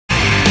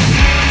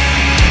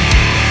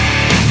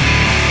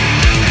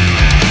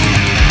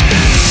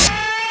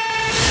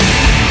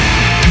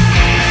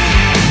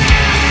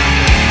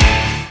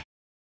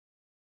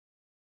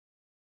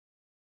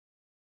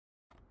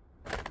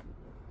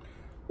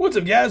What's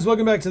up, guys?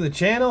 Welcome back to the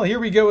channel. Here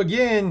we go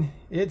again.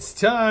 It's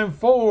time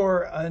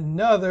for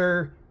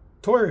another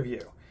toy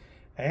review.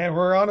 And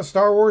we're on a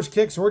Star Wars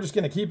kick, so we're just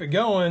going to keep it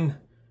going.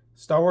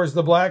 Star Wars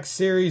The Black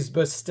Series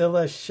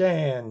BASTILA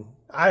SHAN.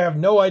 I have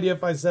no idea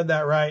if I said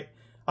that right.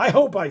 I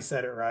hope I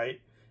said it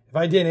right. If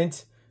I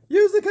didn't,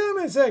 use the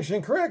comment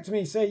section. Correct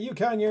me. Say,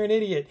 Yukon, you're an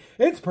idiot.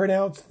 It's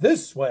pronounced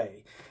this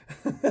way.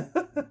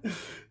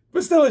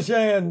 BASTILA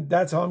SHAN.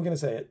 That's how I'm going to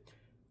say it.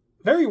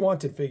 Very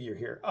wanted figure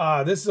here.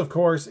 This, of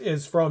course,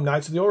 is from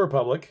Knights of the Old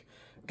Republic.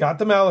 Got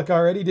the Malik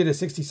already. Did a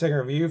 60-second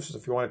review, so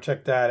if you want to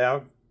check that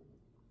out,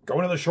 go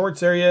into the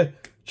shorts area.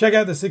 Check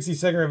out the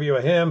 60-second review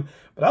of him.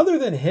 But other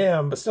than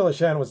him, BASTILA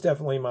SHAN was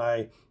definitely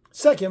my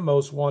second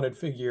most wanted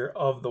figure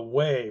of the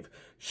wave.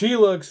 She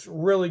looks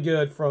really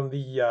good from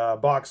the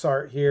box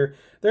art here.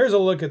 There's a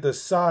look at the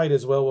side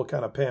as well. We'll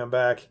kind of pan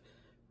back.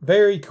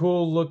 Very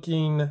cool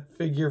looking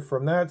figure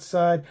from that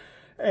side.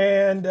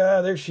 And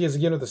there she is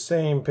again with the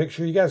same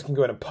picture. You guys can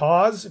go ahead and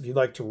pause if you'd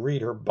like to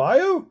read her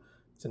bio.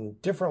 It's in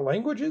different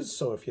languages,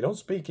 so if you don't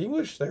speak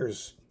English,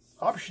 there's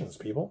options,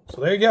 people. So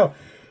there you go.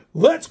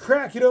 Let's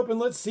crack it open.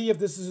 Let's see if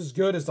this is as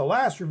good as the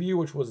last review,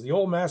 which was the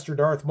Old Master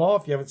Darth Maul.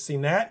 If you haven't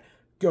seen that,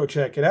 go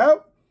check it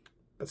out.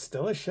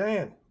 BASTILA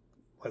SHAN.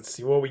 Let's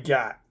see what we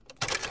got.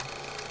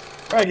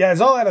 All right,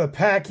 guys, all out of the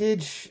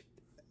package.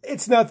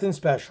 It's nothing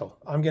special.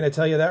 I'm going to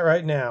tell you that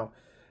right now.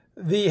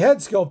 The head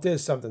sculpt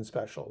is something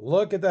special.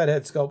 Look at that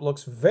head sculpt.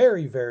 Looks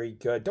very, very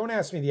good. Don't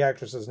ask me the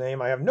actress's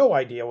name. I have no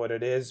idea what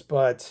it is,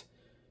 but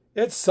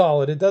it's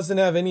solid. It doesn't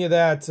have any of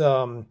that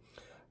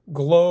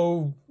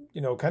glow,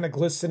 kind of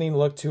glistening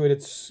look to it.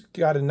 It's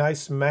got a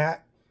nice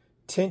matte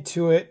tint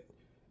to it,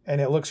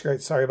 and it looks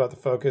great. Sorry about the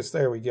focus.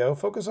 There we go.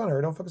 Focus on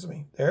her. Don't focus on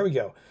me. There we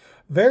go.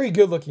 Very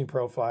good looking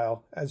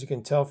profile, as you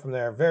can tell from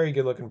there. Very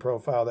good looking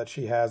profile that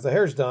she has. The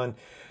hair's done.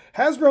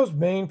 Hasbro's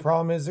main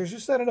problem is there's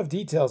just not enough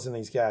details in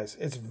these guys.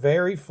 It's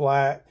very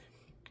flat.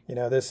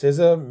 This is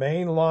a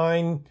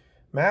mainline,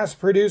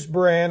 mass-produced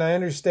brand. I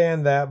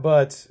understand that,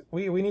 but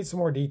we need some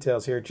more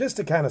details here just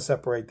to kind of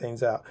separate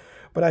things out.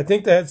 But I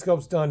think the head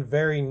sculpt's done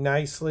very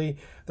nicely.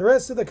 The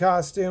rest of the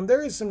costume,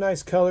 there is some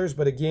nice colors,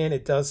 but again,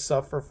 it does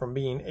suffer from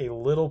being a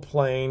little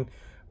plain,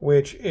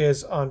 which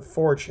is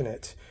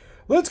unfortunate.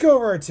 Let's go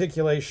over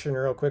articulation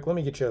real quick. Let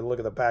me get you a look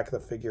at the back of the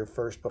figure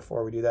first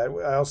before we do that.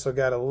 I also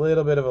got a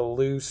little bit of a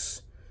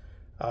loose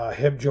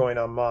hip joint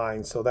on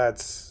mine, so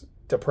that's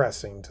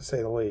depressing to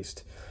say the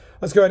least.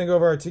 Let's go ahead and go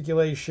over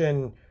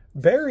articulation.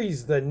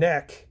 Buries the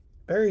neck,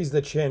 buries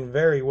the chin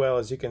very well,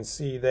 as you can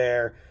see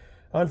there.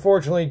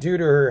 Unfortunately, due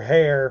to her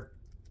hair,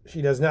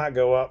 she does not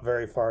go up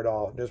very far at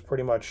all. Just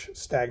pretty much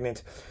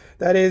stagnant.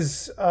 That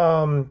is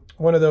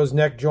one of those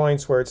neck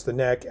joints where it's the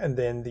neck and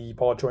then the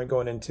ball joint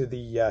going into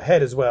the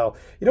head as well.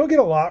 You don't get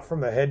a lot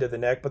from the head to the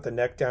neck, but the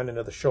neck down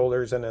into the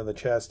shoulders and into the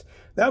chest,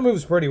 that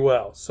moves pretty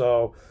well.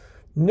 So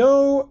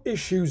no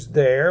issues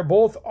there.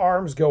 Both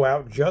arms go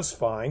out just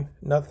fine.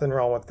 Nothing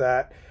wrong with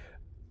that.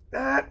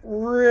 Not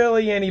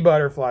really any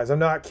butterflies. I'm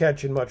not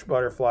catching much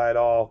butterfly at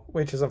all,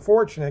 which is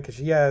unfortunate because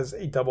she has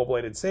a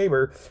double-bladed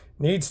saber.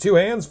 Needs two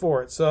hands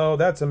for it, so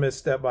that's a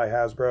misstep by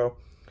Hasbro.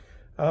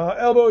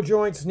 Elbow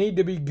joints need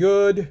to be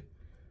good.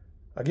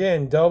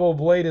 Again,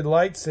 double-bladed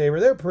lightsaber.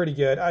 They're pretty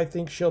good. I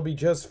think she'll be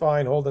just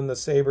fine holding the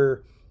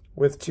saber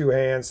with two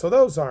hands, so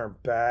those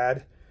aren't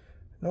bad.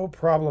 No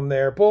problem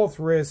there. Both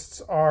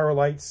wrists are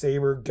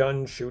lightsaber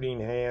gun shooting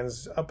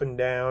hands up and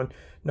down.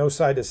 No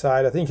side to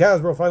side. I think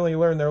Hasbro finally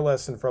learned their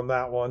lesson from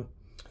that one.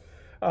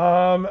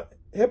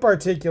 Hip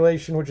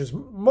articulation, which is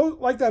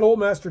like that old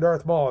Master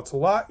Darth Maul. It's a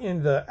lot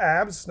in the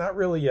abs, not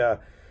really a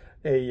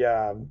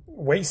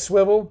waist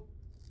swivel.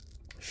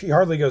 She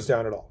hardly goes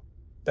down at all.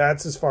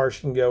 That's as far as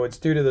she can go. It's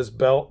due to this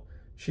belt.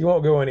 She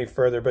won't go any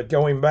further, but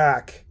going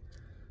back,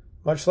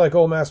 much like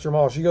old Master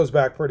Maul, she goes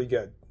back pretty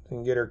good. You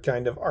can get her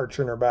kind of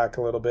arching her back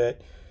a little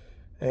bit.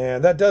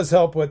 And that does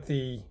help with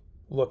the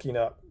looking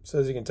up. So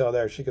as you can tell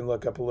there, she can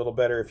look up a little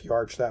better if you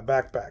arch that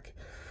back.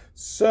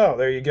 So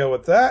there you go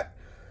with that.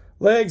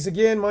 Legs,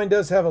 again, mine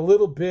does have a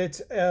little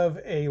bit of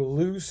a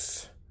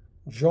loose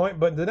joint.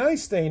 But the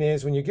nice thing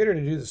is when you get her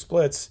to do the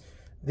splits,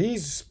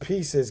 these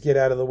pieces get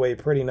out of the way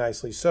pretty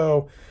nicely.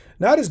 So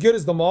not as good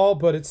as the Maul,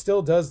 but it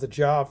still does the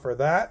job for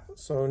that.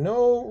 So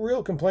no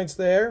real complaints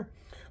there.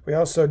 We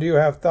also do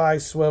have thigh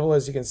swivel,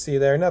 as you can see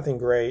there. Nothing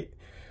great.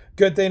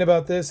 Good thing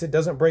about this, it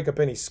doesn't break up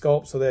any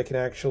sculpt, so they can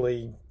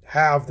actually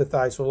have the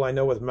thigh swivel. I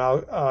know with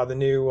the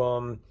new,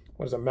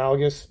 what is it,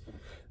 Malgus,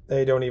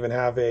 they don't even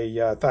have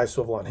a thigh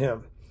swivel on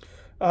him.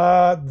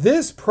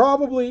 This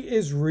probably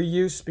is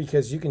reuse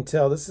because you can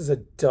tell this is a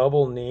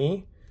double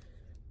knee,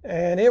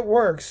 and it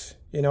works.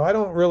 I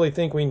don't really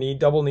think we need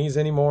double knees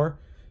anymore.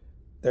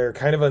 They're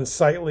kind of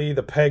unsightly.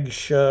 The pegs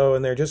show,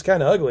 and they're just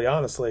kind of ugly,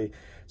 honestly.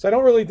 So I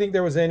don't really think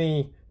there was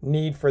any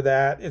need for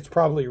that. It's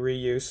probably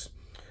reuse.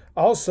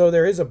 Also,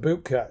 there is a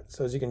boot cut.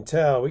 So as you can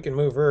tell, we can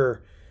move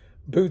her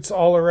boots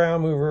all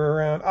around, move her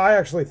around. I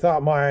actually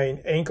thought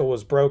my ankle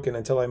was broken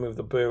until I moved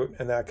the boot,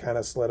 and that kind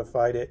of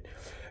solidified it.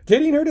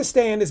 Getting her to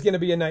stand is going to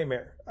be a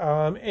nightmare.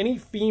 Any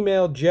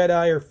female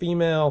Jedi or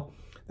female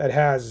that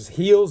has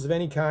heels of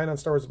any kind on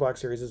Star Wars Black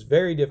Series is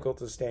very difficult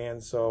to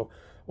stand, so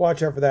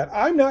watch out for that.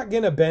 I'm not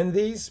going to bend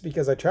these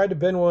because I tried to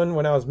bend one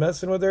when I was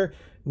messing with her.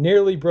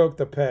 Nearly broke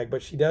the peg,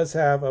 but she does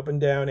have up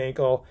and down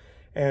ankle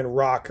and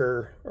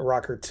rocker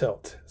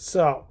tilt.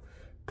 So,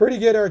 pretty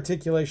good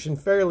articulation,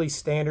 fairly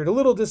standard. A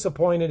little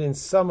disappointed in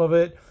some of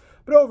it,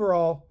 but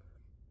overall,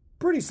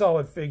 pretty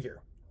solid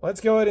figure.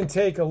 Let's go ahead and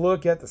take a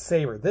look at the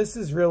saber. This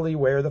is really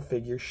where the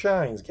figure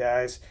shines,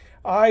 guys.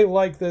 I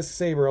like this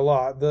saber a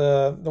lot.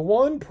 The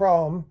one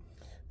problem,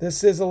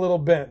 this is a little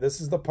bent. This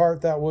is the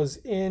part that was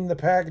in the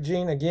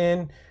packaging.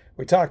 Again,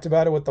 we talked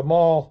about it with the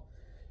mall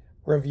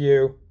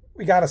review.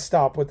 We got to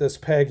stop with this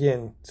peg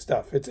in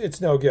stuff.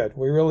 It's no good.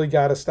 We really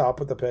got to stop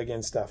with the peg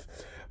in stuff.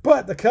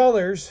 But the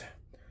colors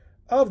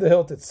of the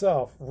hilt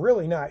itself,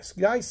 really nice.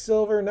 Nice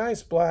silver,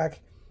 nice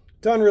black,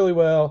 done really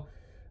well.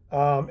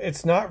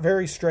 It's not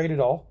very straight at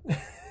all.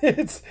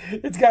 It's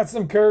got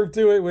some curve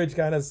to it, which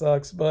kind of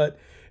sucks, but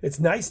it's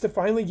nice to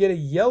finally get a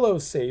yellow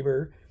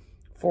saber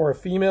for a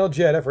female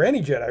Jedi, for any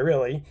Jedi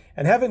really,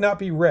 and have it not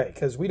be Rey,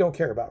 because we don't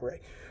care about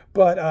Rey.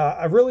 But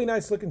a really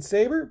nice looking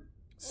saber,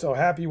 so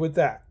happy with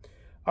that.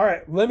 All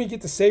right, let me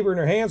get the saber in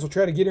her hands. We'll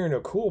try to get her in a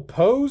cool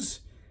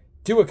pose,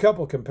 do a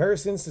couple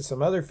comparisons to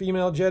some other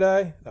female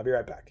Jedi. I'll be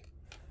right back.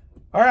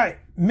 All right,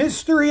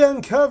 mystery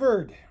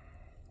uncovered.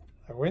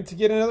 I went to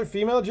get another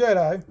female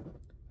Jedi,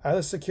 Isla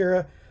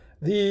Secura.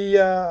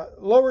 The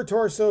lower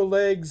torso,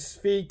 legs,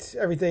 feet,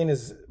 everything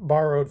is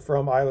borrowed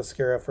from Isla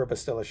Secura for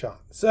BASTILA SHAN.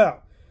 So,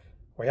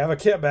 we have a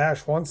kit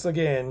bash once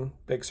again.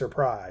 Big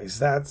surprise.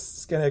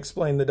 That's going to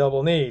explain the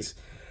double knees.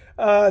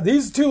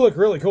 These two look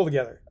really cool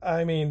together.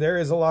 I mean, there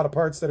is a lot of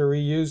parts that are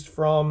reused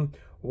from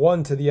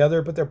one to the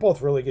other, but they're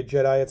both really good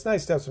Jedi. It's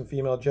nice to have some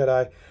female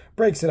Jedi.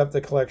 Breaks it up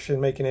the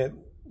collection, making it,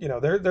 you know,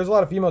 there's a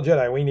lot of female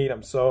Jedi. We need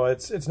them, so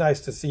it's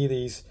nice to see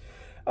these.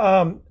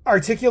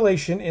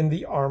 Articulation in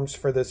the arms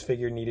for this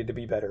figure needed to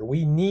be better.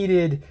 We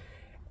needed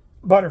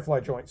butterfly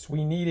joints.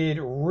 We needed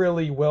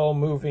really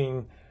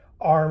well-moving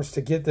arms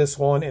to get this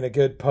one in a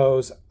good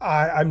pose.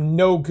 I'm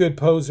no good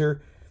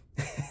poser.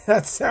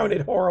 That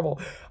sounded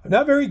horrible. I'm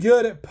not very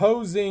good at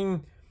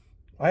posing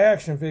my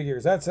action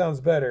figures. That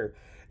sounds better.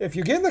 If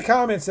you get in the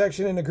comment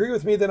section and agree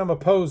with me that I'm a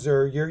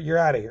poser, you're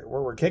out of here.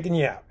 We're kicking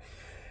you out.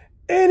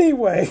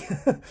 Anyway,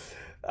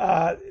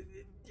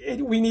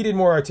 we needed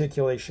more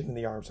articulation in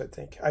the arms, I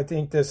think. I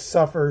think this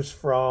suffers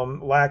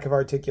from lack of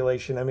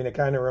articulation. I mean, it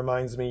kind of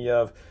reminds me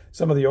of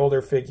some of the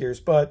older figures,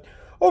 but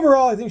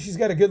overall, I think she's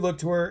got a good look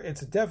to her.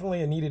 It's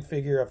definitely a needed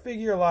figure, a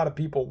figure a lot of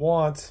people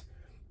want,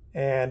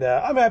 and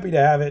I'm happy to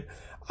have it.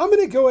 I'm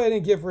going to go ahead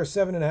and give her a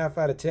 7.5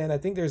 out of 10. I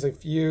think there's a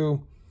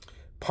few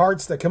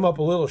parts that come up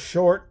a little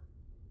short,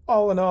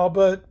 all in all,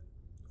 but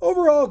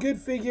overall, good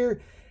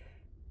figure.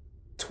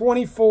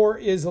 24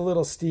 is a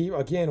little steep.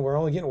 Again, we're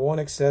only getting one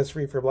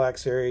accessory for Black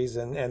Series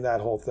and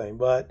that whole thing.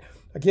 But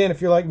again,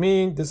 if you're like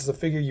me, this is a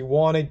figure you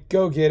wanted,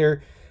 go get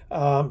her.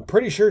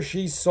 Pretty sure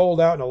she's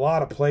sold out in a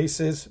lot of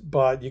places,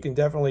 but you can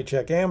definitely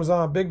check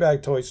Amazon, Big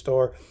Bag Toy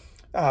Store.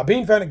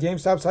 Being found at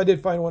GameStop, so I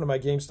did find one at my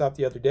GameStop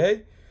the other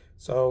day.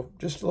 So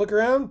just look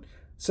around,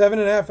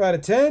 7.5 out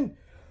of 10.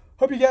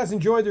 Hope you guys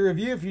enjoyed the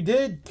review. If you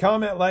did,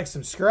 comment, like,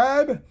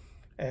 subscribe,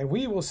 and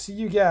we will see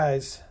you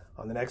guys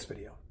on the next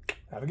video.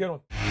 Have a good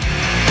one.